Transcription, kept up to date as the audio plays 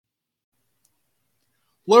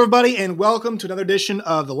Hello, everybody, and welcome to another edition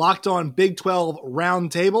of the Locked On Big 12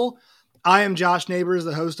 Roundtable. I am Josh Neighbors,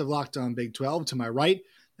 the host of Locked On Big 12. To my right,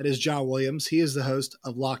 that is John Williams. He is the host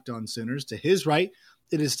of Locked On Sooners. To his right,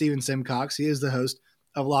 it is Steven Simcox. He is the host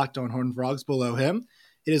of Locked On Horned Frogs. Below him,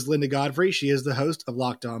 it is Linda Godfrey. She is the host of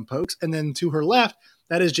Locked On Pokes. And then to her left,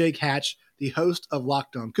 that is Jake Hatch, the host of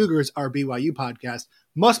Locked On Cougars, our BYU podcast.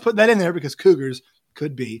 Must put that in there because Cougars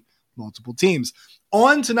could be multiple teams.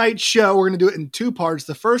 On tonight's show, we're going to do it in two parts.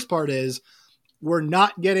 The first part is we're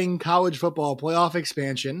not getting college football playoff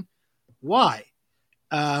expansion. Why?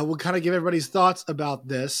 We'll kind of give everybody's thoughts about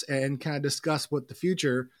this and kind of discuss what the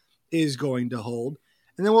future is going to hold.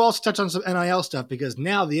 And then we'll also touch on some NIL stuff because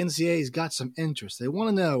now the NCAA's got some interest. They want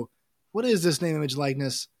to know, what is this name, image,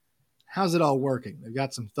 likeness? How's it all working? They've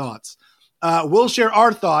got some thoughts. We'll share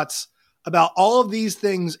our thoughts about all of these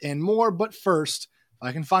things and more. But first, if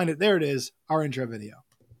I can find it, there it is, our intro video.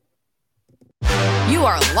 You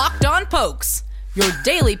are Locked On Pokes, your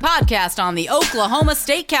daily podcast on the Oklahoma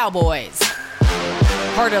State Cowboys.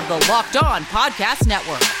 Part of the Locked On Podcast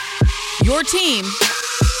Network, your team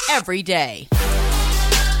every day.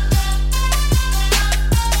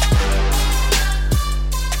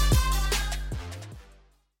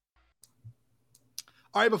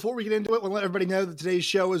 All right, before we get into it, we'll let everybody know that today's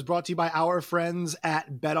show is brought to you by our friends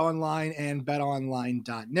at BetOnline and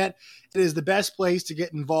BetOnline.net. It is the best place to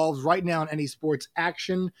get involved right now in any sports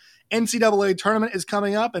action. NCAA tournament is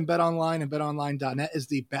coming up, and BetOnline and BetOnline.net is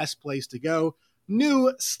the best place to go.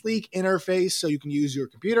 New, sleek interface so you can use your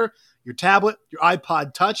computer, your tablet, your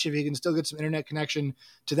iPod Touch, if you can still get some internet connection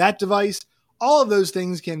to that device. All of those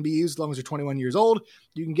things can be used as long as you're 21 years old.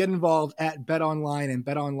 You can get involved at BetOnline and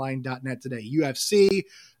BetOnline.net today. UFC,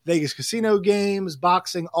 Vegas casino games,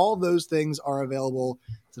 boxing, all those things are available.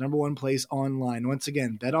 It's the number one place online. Once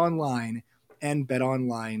again, BetOnline and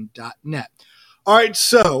BetOnline.net. All right,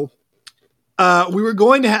 so we were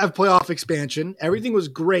going to have playoff expansion. Everything was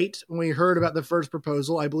great when we heard about the first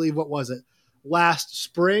proposal. I believe, what was it? Last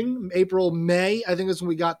spring, April, May, I think that's when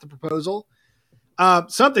we got the proposal.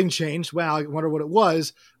 Something changed. Wow, I wonder what it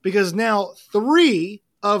was, because now three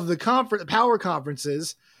of the power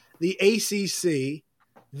conferences, the ACC,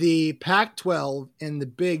 the Pac-12, and the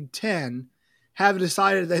Big Ten, have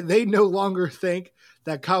decided that they no longer think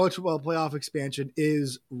that college football playoff expansion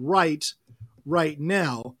is right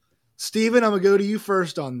now. Steven, I'm going to go to you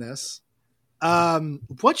first on this.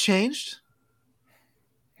 What changed?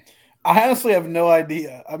 I honestly have no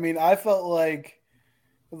idea. I mean, I felt like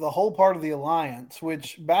the whole part of the alliance,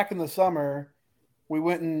 which back in the summer, we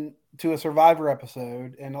went into a Survivor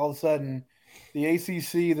episode, and all of a sudden, the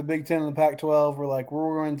ACC, the Big Ten, and the Pac-12 were like,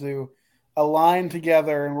 we're going to align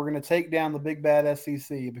together, and we're going to take down the big bad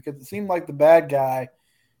SEC, because it seemed like the bad guy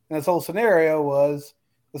in this whole scenario was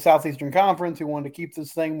the Southeastern Conference, who wanted to keep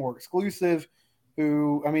this thing more exclusive,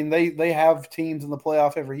 they have teams in the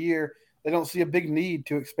playoff every year. They don't see a big need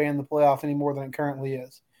to expand the playoff any more than it currently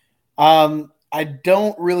is. I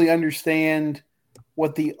don't really understand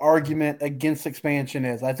what the argument against expansion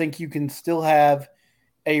is. I think you can still have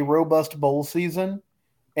a robust bowl season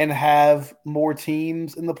and have more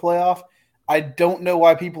teams in the playoff. I don't know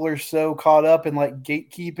why people are so caught up in like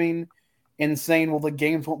gatekeeping and saying, well, the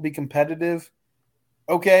games won't be competitive.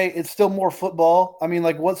 Okay, it's still more football. I mean,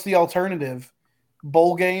 like, what's the alternative?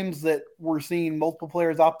 Bowl games that we're seeing multiple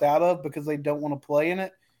players opt out of because they don't want to play in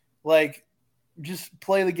it? Like, just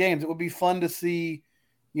play the games. It would be fun to see,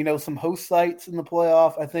 some host sites in the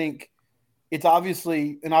playoff. I think it's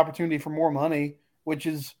obviously an opportunity for more money, which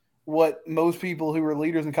is what most people who are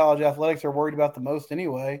leaders in college athletics are worried about the most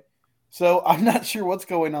anyway. So I'm not sure what's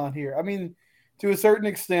going on here. I mean, to a certain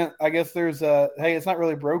extent, I guess there's hey, it's not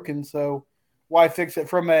really broken, so why fix it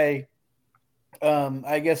from a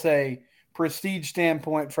prestige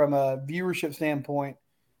standpoint, from a viewership standpoint.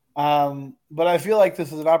 But I feel like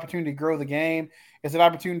this is an opportunity to grow the game. It's an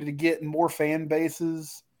opportunity to get more fan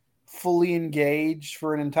bases fully engaged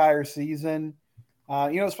for an entire season.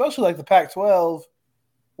 Especially like the Pac-12,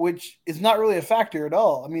 which is not really a factor at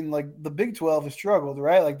all. I mean, like the Big 12 has struggled,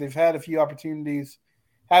 right? Like they've had a few opportunities,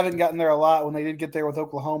 haven't gotten there a lot. When they did get there with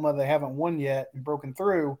Oklahoma, they haven't won yet and broken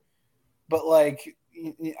through. But like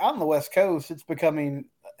out on the West Coast, it's becoming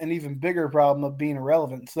an even bigger problem of being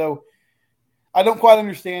irrelevant. So I don't quite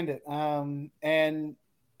understand it. And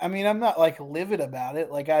I mean, I'm not like livid about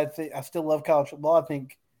it. Like I still love college football. I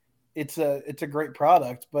think it's a great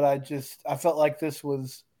product, but I felt like this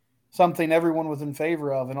was something everyone was in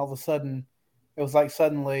favor of. And all of a sudden it was like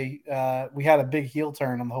suddenly we had a big heel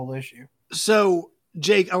turn on the whole issue. So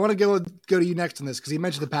Jake, I want to go to you next on this, because you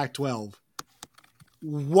mentioned the Pac-12.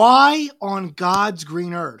 Why on God's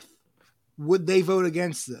green earth would they vote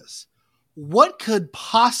against this? What could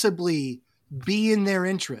possibly be in their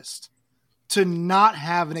interest to not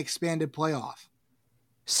have an expanded playoff?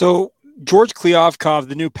 So George Kliavkoff,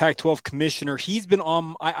 the new Pac-12 commissioner, he's been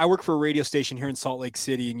on, I work for a radio station here in Salt Lake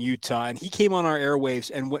City in Utah, and he came on our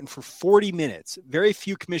airwaves and went for 40 minutes. Very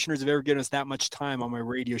few commissioners have ever given us that much time on my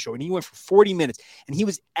radio show. And he went for 40 minutes, and he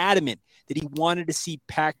was adamant that he wanted to see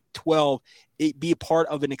Pac-12 be a part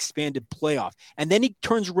of an expanded playoff. And then he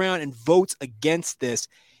turns around and votes against this.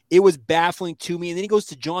 It was baffling to me. And then he goes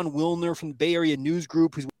to John Wilner from the Bay Area News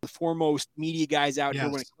Group, who's one of the foremost media guys out here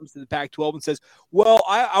when it comes to the Pac-12, and says, well,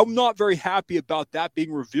 I'm not very happy about that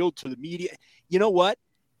being revealed to the media. You know what?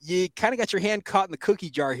 You kind of got your hand caught in the cookie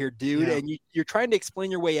jar here, dude, and you're trying to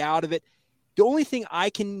explain your way out of it. The only thing I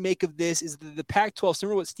can make of this is that the Pac-12,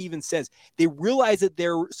 similar to what Steven says, they realize that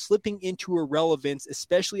they're slipping into irrelevance,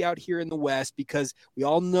 especially out here in the West, because we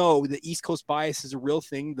all know the East Coast bias is a real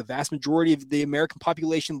thing. The vast majority of the American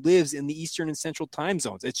population lives in the Eastern and Central time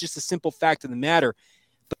zones. It's just a simple fact of the matter.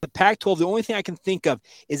 But the Pac-12, the only thing I can think of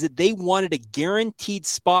is that they wanted a guaranteed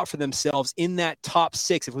spot for themselves in that top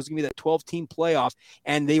 6, if it was going to be that 12-team playoff,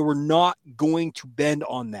 and they were not going to bend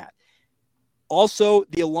on that. Also,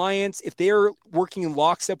 the alliance, if they are working in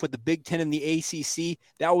lockstep with the Big Ten and the ACC,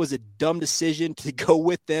 that was a dumb decision to go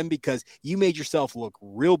with them, because you made yourself look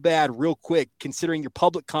real bad real quick, considering your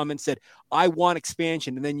public comment said, I want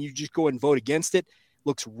expansion, and then you just go and vote against it.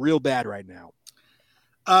 Looks real bad right now.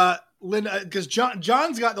 Linda, because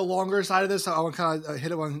John's got the longer side of this, so I want to kind of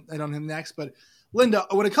hit on him next. But Linda,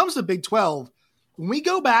 when it comes to Big 12, when we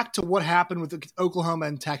go back to what happened with Oklahoma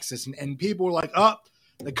and Texas, and people were like, oh,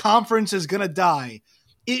 the conference is going to die.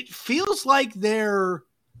 It feels like their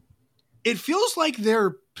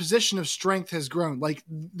position of strength has grown. Like,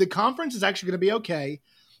 the conference is actually going to be okay.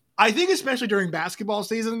 I think especially during basketball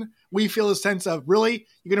season, we feel a sense of, really,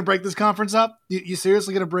 you're going to break this conference up? You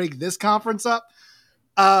seriously going to break this conference up?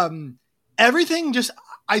 Everything just,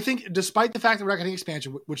 I think, despite the fact that we're not getting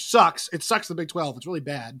expansion, which sucks, it sucks the Big 12. It's really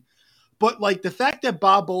bad. But like the fact that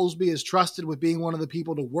Bob Bowlesby is trusted with being one of the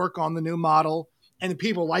people to work on the new model, and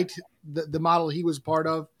people liked the model he was part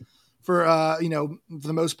of for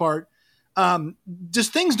the most part.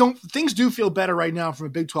 Just things do feel better right now from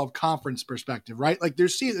a Big 12 conference perspective, right? Like their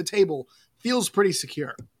seat at the table feels pretty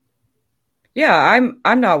secure. Yeah,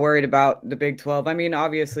 I'm not worried about the Big 12. I mean,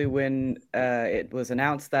 obviously when it was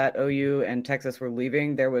announced that OU and Texas were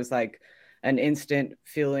leaving, there was like an instant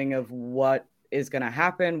feeling of what is going to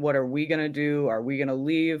happen. What are we going to do? Are we going to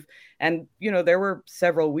leave? And, there were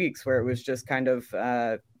several weeks where it was just kind of,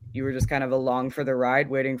 you were just kind of along for the ride,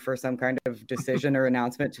 waiting for some kind of decision or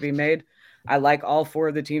announcement to be made. I like all 4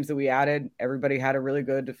 of the teams that we added. Everybody had a really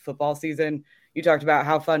good football season. You talked about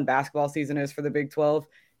how fun basketball season is for the Big 12.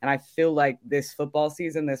 And I feel like this football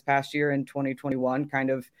season, this past year in 2021, kind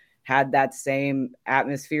of had that same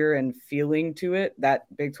atmosphere and feeling to it that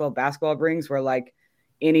Big 12 basketball brings, where like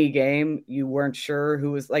any game, you weren't sure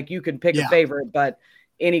who was, like, you could pick a favorite, but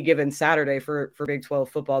any given Saturday for Big 12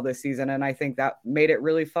 football this season. And I think that made it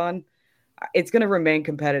really fun. It's going to remain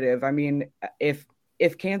competitive. I mean, if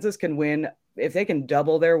Kansas can win, if they can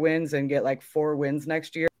double their wins and get like 4 wins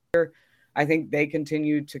next year, I think they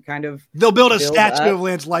continue to kind of, they'll build a statue of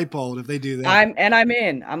Lance Leipold if they do that. I'm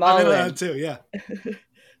in. I'm all in. That too, yeah.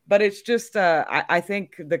 But it's just, I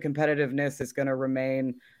think the competitiveness is going to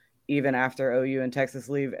remain even after OU and Texas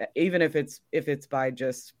leave, even if it's by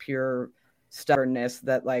just pure stubbornness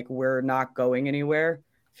that like we're not going anywhere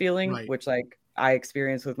feeling, right. Which like I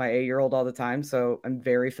experience with my 8-year-old all the time. So I'm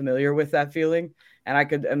very familiar with that feeling. And I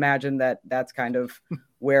could imagine that that's kind of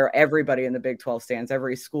where everybody in the Big 12 stands.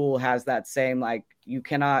 Every school has that same, like, you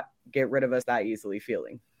cannot get rid of us that easily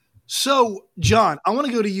feeling. So, John, I want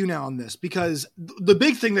to go to you now on this, because the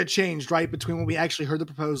big thing that changed, right, between when we actually heard the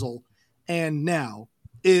proposal and now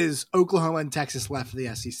is Oklahoma and Texas left for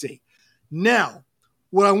the SEC. Now,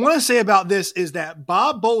 what I want to say about this is that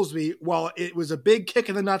Bob Bowlesby, while it was a big kick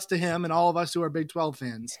in the nuts to him and all of us who are Big 12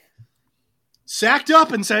 fans, sacked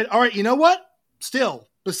up and said, all right, you know what? Still,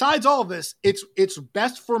 besides all of this, it's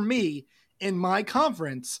best for me in my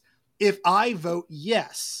conference if I vote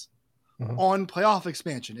yes on playoff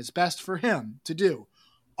expansion. It's best for him to do.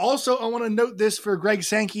 Also, I want to note this for Greg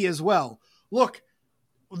Sankey as well. Look,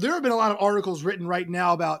 there have been a lot of articles written right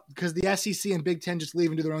now about, because the SEC and Big Ten just leave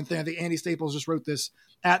and do their own thing. I think Andy Staples just wrote this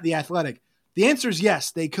at The Athletic. The answer is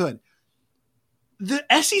yes, they could. The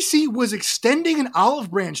SEC was extending an olive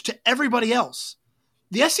branch to everybody else.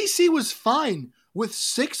 The SEC was fine with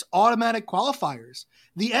 6 automatic qualifiers.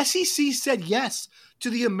 The SEC said yes to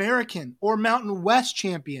the American or Mountain West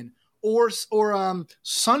champion or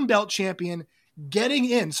Sun Belt champion getting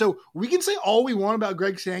in. So we can say all we want about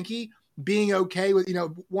Greg Sankey being okay with,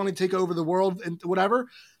 wanting to take over the world and whatever.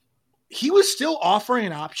 He was still offering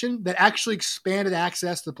an option that actually expanded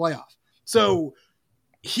access to the playoff. So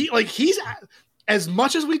he's as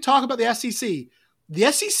much as we talk about the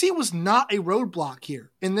SEC was not a roadblock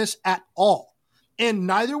here in this at all. And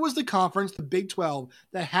neither was the conference, the Big 12,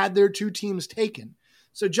 that had their two teams taken.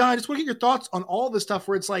 So, John, I just want to get your thoughts on all this stuff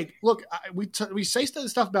where it's like, look, we say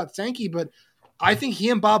stuff about Sankey, but I think he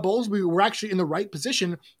and Bob Bowlesby were actually in the right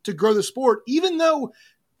position to grow the sport, even though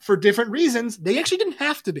for different reasons, they actually didn't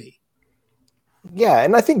have to be. Yeah,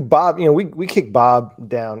 and I think Bob, we kick Bob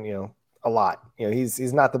down, a lot.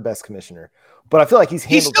 He's not the best commissioner, but I feel like he's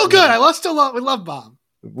still good. We love Bob.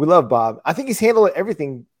 We love Bob. I think he's handled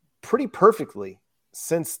everything pretty perfectly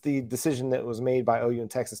since the decision that was made by OU and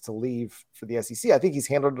Texas to leave for the SEC. I think he's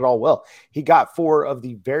handled it all well. He got 4 of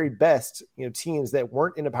the very best, teams that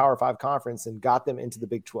weren't in a Power 5 conference and got them into the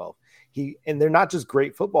Big 12. And they're not just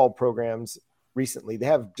great football programs recently. They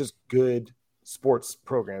have just good sports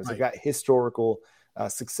programs. Right. They've got historical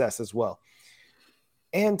success as well.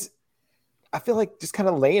 And I feel like just kind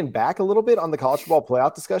of laying back a little bit on the college football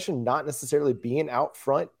playoff discussion, not necessarily being out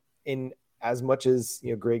front in as much as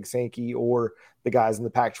Greg Sankey or the guys in the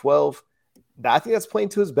Pac-12. I think that's playing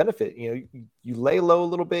to his benefit. You lay low a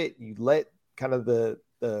little bit, you let kind of the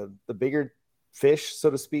bigger fish, so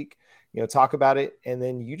to speak, talk about it, and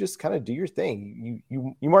then you just kind of do your thing.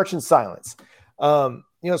 You march in silence.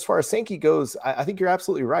 As far as Sankey goes, I think you're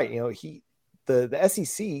absolutely right. The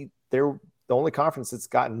SEC, they're the only conference that's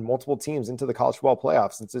gotten multiple teams into the college football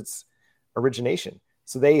playoff since its origination.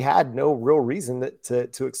 So they had no real reason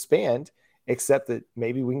to expand, except that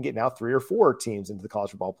maybe we can get now 3 or 4 teams into the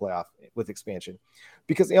college football playoff with expansion.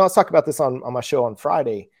 Because, let's talk about this on my show on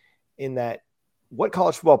Friday, in that what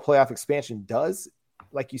college football playoff expansion does,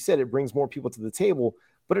 like you said, it brings more people to the table,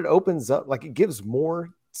 but it opens up, it gives more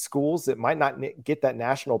schools that might not get that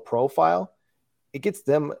national profile. It gets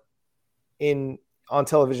them on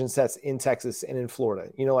television sets in Texas and in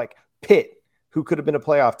Florida, like Pitt, who could have been a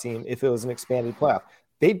playoff team if it was an expanded playoff.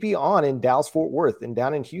 They'd be on in Dallas, Fort Worth, and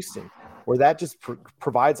down in Houston, where that just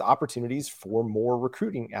provides opportunities for more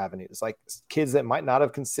recruiting avenues. Like kids that might not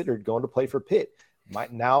have considered going to play for Pitt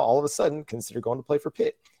might now all of a sudden consider going to play for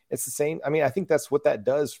Pitt. It's the same. I mean, I think that's what that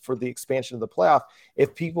does for the expansion of the playoff.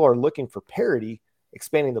 If people are looking for parity,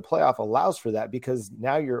 expanding the playoff allows for that, because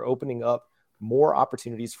now you're opening up more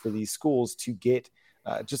opportunities for these schools to get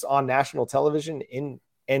just on national television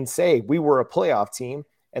and say, we were a playoff team.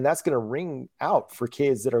 And that's going to ring out for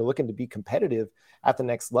kids that are looking to be competitive at the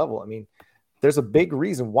next level. I mean, there's a big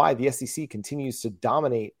reason why the SEC continues to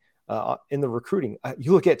dominate in the recruiting.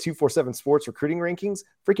 You look at 247 Sports recruiting rankings,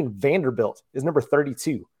 freaking Vanderbilt is number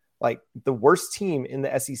 32. Like, the worst team in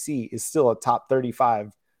the SEC is still a top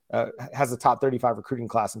 35, has a top 35 recruiting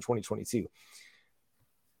class in 2022.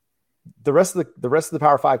 The rest of the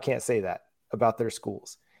Power 5 can't say that about their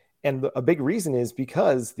schools. And a big reason is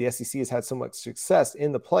because the SEC has had so much success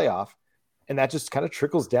in the playoff, and that just kind of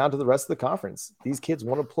trickles down to the rest of the conference. These kids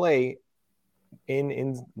want to play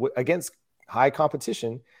against high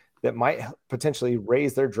competition that might potentially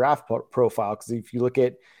raise their draft profile. Because if you look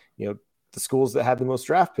at, the schools that had the most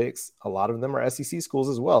draft picks, a lot of them are SEC schools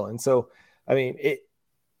as well. And so, I mean,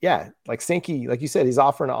 like Sankey, like you said, he's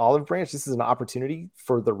offering an olive branch. This is an opportunity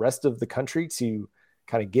for the rest of the country to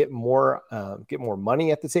kind of get more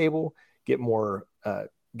money at the table, get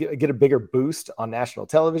a bigger boost on national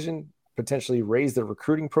television, potentially raise the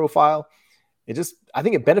recruiting profile. I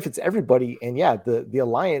think it benefits everybody. And the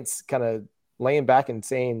alliance kind of laying back and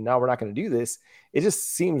saying, no, we're not going to do this. It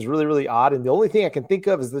just seems really, really odd. And the only thing I can think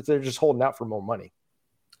of is that they're just holding out for more money.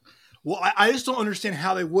 Well, I just don't understand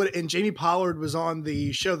how they would. And Jamie Pollard was on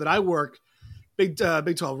the show that I work, Big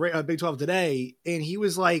 12 Today. And he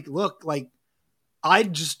was like, look, like, I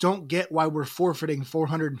just don't get why we're forfeiting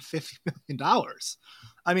 $450 million.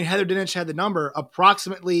 I mean, Heather Dinich had the number.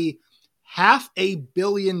 Approximately $500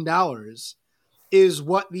 million is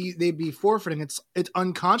what they'd be forfeiting. It's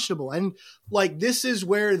unconscionable. And like, this is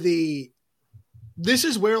where the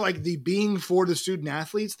being for the student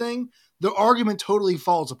athletes thing, the argument totally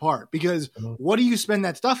falls apart, because what do you spend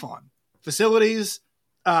that stuff on? Facilities,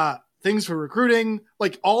 things for recruiting,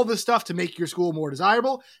 like all this stuff to make your school more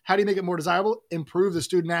desirable. How do you make it more desirable? Improve the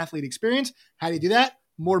student athlete experience. How do you do that?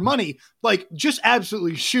 More money. Like, just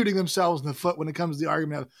absolutely shooting themselves in the foot when it comes to the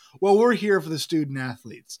argument of, well, we're here for the student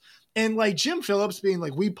athletes. And like Jim Phillips being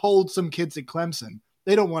like, we polled some kids at Clemson.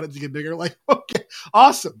 They don't want it to get bigger. Like, okay,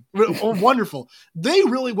 awesome. Wonderful.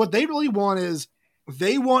 What they really want is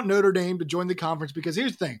they want Notre Dame to join the conference, because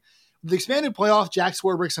here's the thing. The expanded playoff, Jack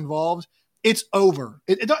Swarbrick's involved. it's over.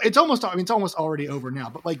 It's almost, I mean, it's almost already over now,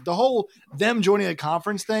 but like the whole them joining a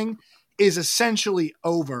conference thing is essentially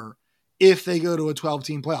over if they go to a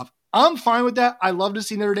 12-team playoff. I'm fine with that. I love to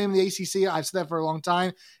see Notre Dame in the ACC. I've said that for a long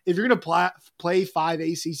time. If you're going to play 5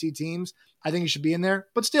 ACC teams, I think you should be in there.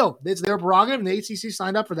 But still, it's their prerogative, and the ACC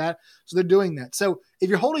signed up for that, so they're doing that. So if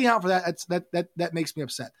you're holding out for that, that makes me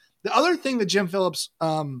upset. The other thing that Jim Phillips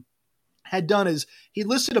had done is he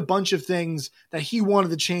listed a bunch of things that he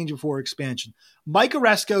wanted to change before expansion. Mike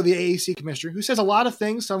Oresco, the AAC commissioner, who says a lot of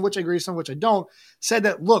things, some of which I agree, some of which I don't, said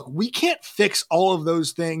that, look, we can't fix all of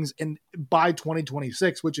those things by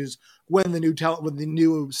 2026, which is when the new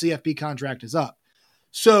CFP contract is up.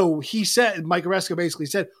 So he said, Mike Oresco basically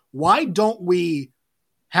said, why don't we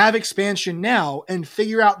have expansion now and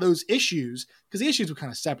figure out those issues? Because the issues were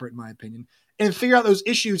kind of separate, in my opinion, and figure out those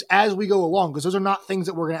issues as we go along, because those are not things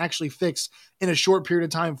that we're going to actually fix in a short period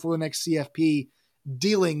of time before the next CFP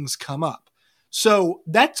dealings come up. So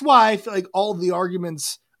that's why I feel like all of the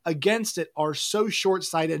arguments against it are so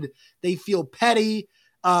short-sighted. They feel petty.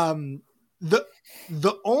 The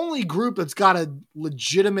only group that's got a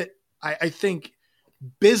legitimate, I think,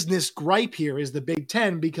 business gripe here is the Big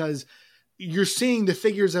Ten, because you're seeing the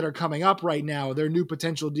figures that are coming up right now. Their new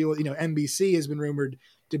potential deal, NBC has been rumored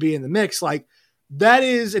to be in the mix. Like, that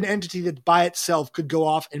is an entity that by itself could go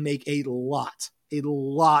off and make a lot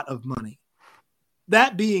of money.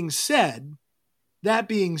 That being said, they'd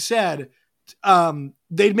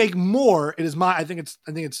make more. I think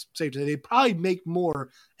it's safe to say they'd probably make more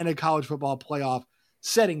in a college football playoff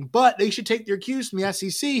setting, but they should take their cues from the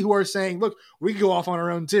SEC, who are saying, look, we could go off on our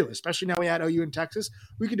own too, especially now we had OU in Texas.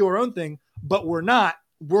 We could do our own thing, but we're not.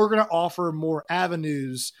 We're going to offer more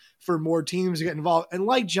avenues for more teams to get involved. And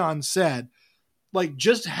like John said, like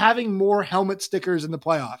just having more helmet stickers in the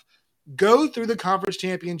playoff, go through the conference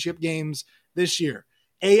championship games this year.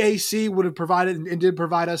 AAC would have provided and did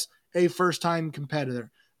provide us a first-time competitor.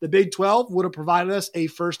 The Big 12 would have provided us a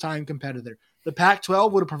first-time competitor. The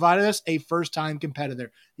Pac-12 would have provided us a first-time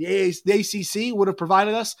competitor. The ACC would have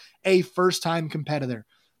provided us a first-time competitor.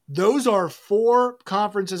 Those are 4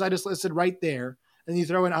 conferences I just listed right there. And you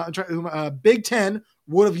throw in Big 10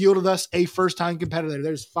 would have yielded us a first-time competitor.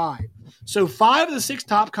 There's 5. So 5 of the 6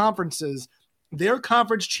 top conferences, their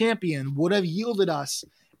conference champion would have yielded us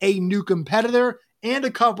a new competitor, and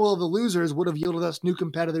a couple of the losers would have yielded us new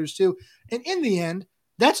competitors too. And in the end,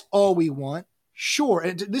 that's all we want. Sure,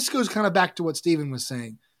 and this goes kind of back to what Steven was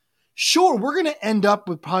saying. Sure, we're going to end up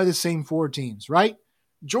with probably the same 4 teams, right?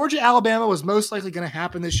 Georgia, Alabama was most likely going to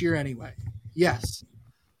happen this year anyway. Yes.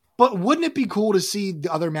 But wouldn't it be cool to see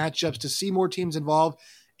the other matchups, to see more teams involved?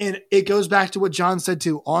 And it goes back to what John said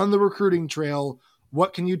too. On the recruiting trail,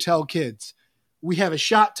 what can you tell kids? We have a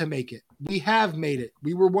shot to make it. We have made it.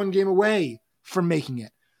 We were 1 game away from making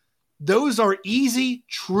it. Those are easy,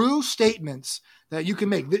 true statements that you can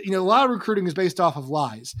make. A lot of recruiting is based off of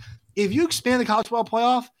lies. If you expand the college football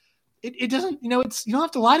playoff, it doesn't, you don't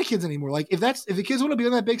have to lie to kids anymore. Like if the kids want to be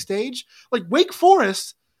on that big stage, like Wake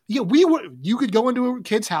Forest, you could go into a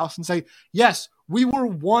kid's house and say, yes, we were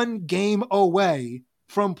 1 game away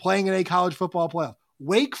from playing in a college football playoff.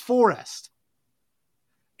 Wake Forest.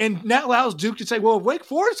 And that allows Duke to say, well, if Wake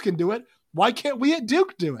Forest can do it, why can't we at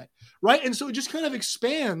Duke do it? Right? And so it just kind of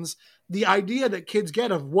expands the idea that kids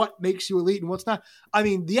get of what makes you elite and what's not. I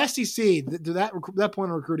mean, the SEC, to that point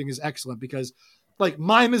of recruiting is excellent, because like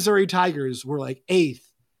my Missouri Tigers were like 8th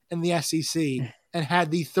in the SEC and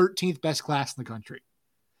had the 13th best class in the country.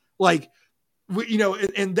 Like,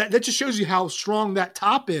 and that just shows you how strong that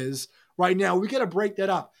top is right now. We got to break that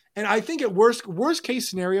up. And I think at worst case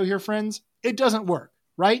scenario here, friends, it doesn't work,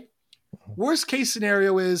 right? Worst case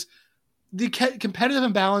scenario is the competitive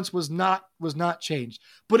imbalance was not changed,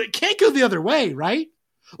 but it can't go the other way, right?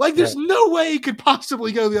 Like there's no way it could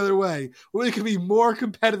possibly go the other way where it could be more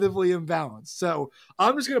competitively imbalanced. So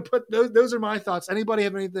I'm just going to put those are my thoughts. Anybody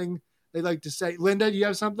have anything they'd like to say? Linda, do you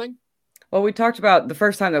have something? Well, we talked about the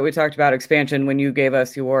first time that we talked about expansion when you gave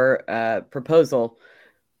us your proposal,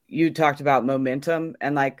 you talked about momentum.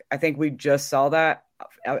 And like, I think we just saw that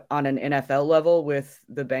on an NFL level with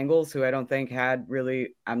the Bengals, who I don't think had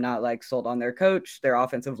really, I'm not like sold on their coach. Their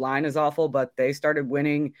offensive line is awful, but they started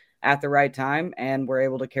winning at the right time and were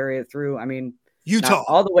able to carry it through. I mean, Utah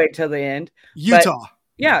all the way to the end. Utah. But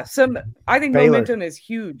yeah. I think Baylor. momentum is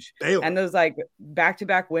huge. Baylor. And those like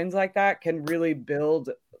back-to-back wins like that can really build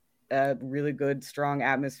a really good, strong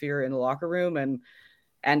atmosphere in the locker room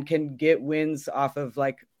and can get wins off of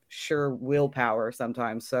like sheer willpower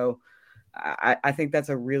sometimes. So I think that's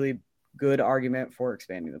a really good argument for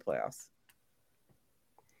expanding the playoffs.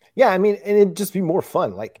 Yeah, I mean, and it'd just be more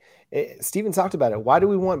fun. Like Steven talked about it. Why do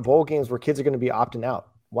we want bowl games where kids are going to be opting out?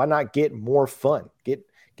 Why not get more fun? Get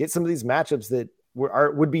some of these matchups that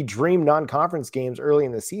would be dream non-conference games early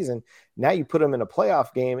in the season. Now you put them in a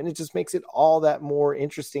playoff game, and it just makes it all that more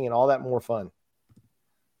interesting and all that more fun.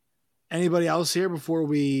 Anybody else here before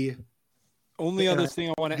we? Only other thing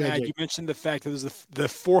I want to add, you mentioned the fact that there's the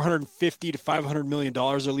 $450 to $500 million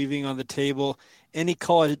are leaving on the table. Any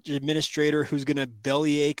college administrator who's going to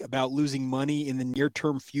bellyache about losing money in the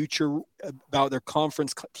near-term future about their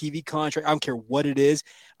conference TV contract, I don't care what it is,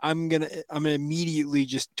 I'm gonna immediately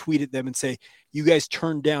just tweet at them and say, you guys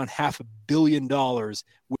turned down $500 million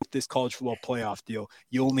with this college football playoff deal.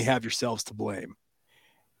 You only have yourselves to blame.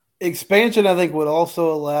 Expansion, I think, would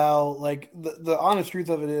also allow, like, the honest truth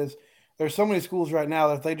of it is, there's so many schools right now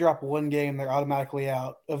that if they drop one game, they're automatically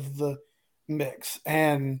out of the mix.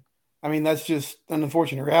 And, I mean, that's just an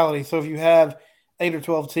unfortunate reality. So if you have 8 or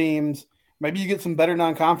 12 teams, maybe you get some better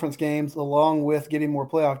non-conference games along with getting more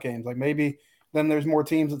playoff games. Like maybe then there's more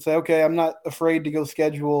teams that say, okay, I'm not afraid to go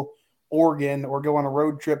schedule Oregon or go on a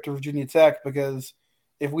road trip to Virginia Tech because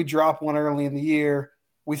if we drop one early in the year,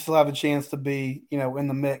 we still have a chance to be, in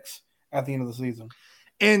the mix at the end of the season.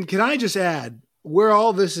 And can I just add, where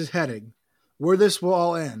all this is heading, where this will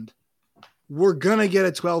all end, we're going to get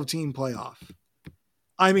a 12-team playoff.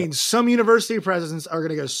 I mean, some university presidents are going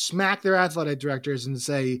to go smack their athletic directors and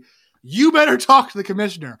say, you better talk to the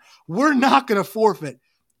commissioner. We're not going to forfeit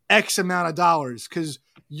X amount of dollars because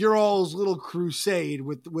you're all's little crusade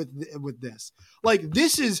with this. Like,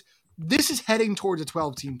 this is heading towards a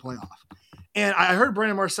 12-team playoff. And I heard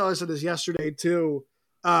Brandon Marcellus said this yesterday too,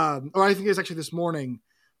 or I think it was actually this morning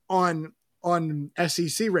on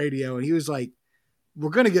SEC radio, and he was like, we're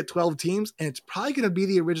going to get 12 teams, and it's probably going to be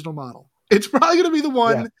the original model. It's probably going to be the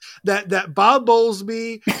one that Bob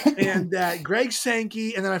Bowlesby and that Greg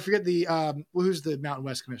Sankey, and then I forget who's the Mountain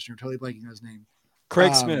West commissioner, totally blanking on his name.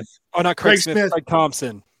 Craig Smith. Oh, not Craig Smith. Craig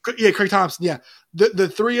Thompson. Yeah, Craig Thompson. Yeah. The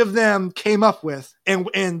three of them came up with, and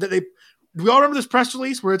that we all remember this press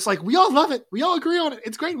release where it's like, we all love it. We all agree on it.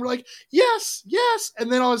 It's great. And we're like, yes. And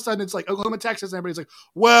then all of a sudden it's like Oklahoma, Texas, and everybody's like,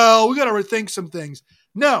 well, we got to rethink some things.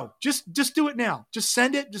 No, just do it now. Just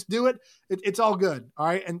send it. Just do it. It's all good. All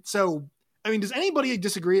right. And so, I mean, does anybody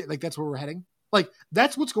disagree? Like, that's where we're heading? Like,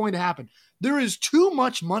 that's what's going to happen. There is too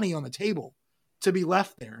much money on the table to be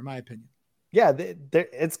left there, in my opinion. Yeah,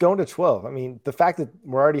 it's going to 12. I mean, the fact that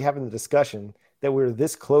we're already having the discussion that we're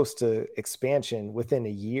this close to expansion within a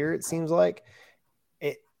year, it seems like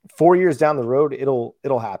 4 years down the road,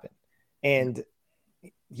 it'll happen. And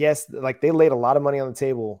yes, like they laid a lot of money on the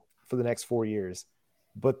table for the next 4 years,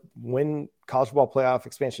 but when college football playoff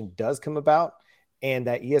expansion does come about and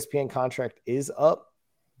that ESPN contract is up,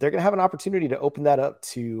 they're going to have an opportunity to open that up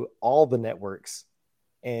to all the networks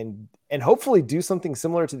and hopefully do something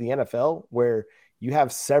similar to the NFL where you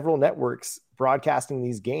have several networks broadcasting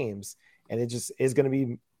these games. And it just is going to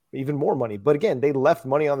be even more money. But again, they left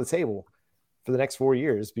money on the table for the next 4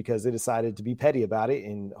 years because they decided to be petty about it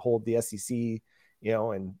and hold the SEC,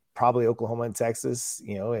 and probably Oklahoma and Texas,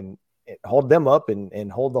 and hold them up and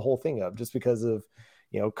hold the whole thing up just because of,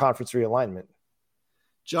 conference realignment.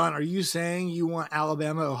 John, are you saying you want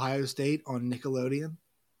Alabama, Ohio State on Nickelodeon?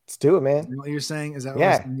 Let's do it, man. You know what you're saying? Is that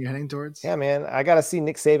what you're heading towards? Yeah, man. I got to see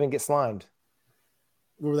Nick Saban get slimed.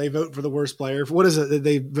 Where they vote for the worst player. What is it?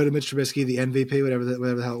 They voted Mitch Trubisky the MVP, whatever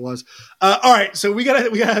the hell it was. All right, so we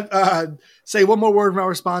gotta say one more word from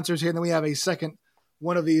our sponsors here, and then we have a second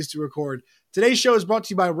one of these to record. Today's show is brought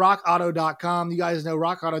to you by RockAuto.com. You guys know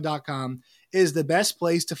RockAuto.com is the best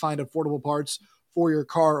place to find affordable parts for your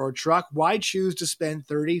car or truck. Why choose to spend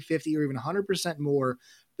 30, 50, or even 100% more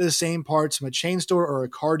for the same parts from a chain store or a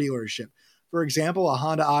car dealership? For example, a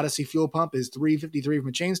Honda Odyssey fuel pump is $353 from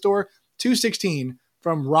a chain store, $216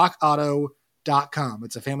 from rockauto.com.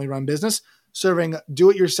 It's a family-run business serving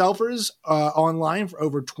do-it-yourselfers online for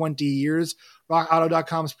over 20 years.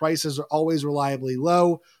 RockAuto.com's prices are always reliably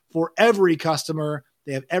low for every customer.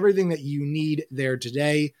 They have everything that you need there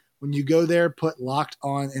today. When you go there, put Locked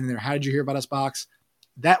On in their How Did You Hear About Us box.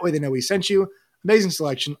 That way they know we sent you. Amazing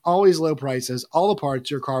selection, always low prices, all the parts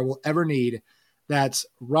your car will ever need. That's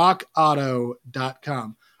rockauto.com.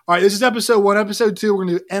 All right, this is episode 1. Episode 2, we're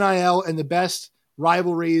going to do NIL and the best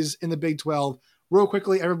rivalries in the Big 12. Real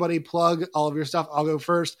quickly, everybody plug all of your stuff. I'll go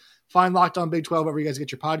first. Find Locked On Big 12 wherever you guys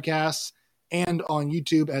get your podcasts and on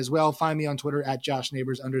YouTube as well. Find me on Twitter at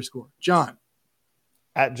 @JoshNeighbors_. John.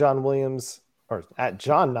 At John Williams or at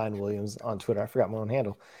John 9 Williams on Twitter. I forgot my own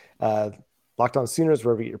handle. Locked On Sooners,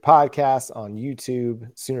 wherever you get your podcasts, on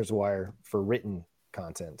YouTube, Sooners Wire for written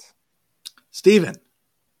content. Steven.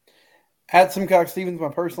 At Simcox Stevens, my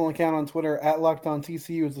personal account on Twitter. At Locked On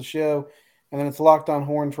TCU is the show. And then it's Locked On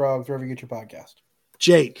Horned Frogs, wherever you get your podcast.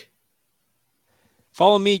 Jake.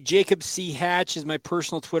 Follow me, Jacob C. Hatch is my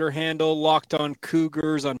personal Twitter handle. Locked On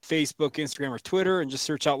Cougars on Facebook, Instagram, or Twitter. And just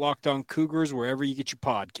search out Locked On Cougars wherever you get your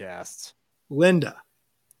podcasts. Linda.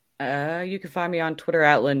 You can find me on Twitter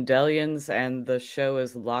at Lindellians, and the show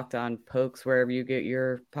is Locked On Pokes wherever you get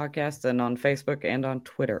your podcasts, and on Facebook and on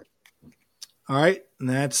Twitter. All right, and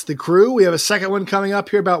that's the crew. We have a second one coming up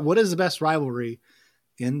here about what is the best rivalry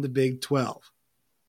in the Big 12.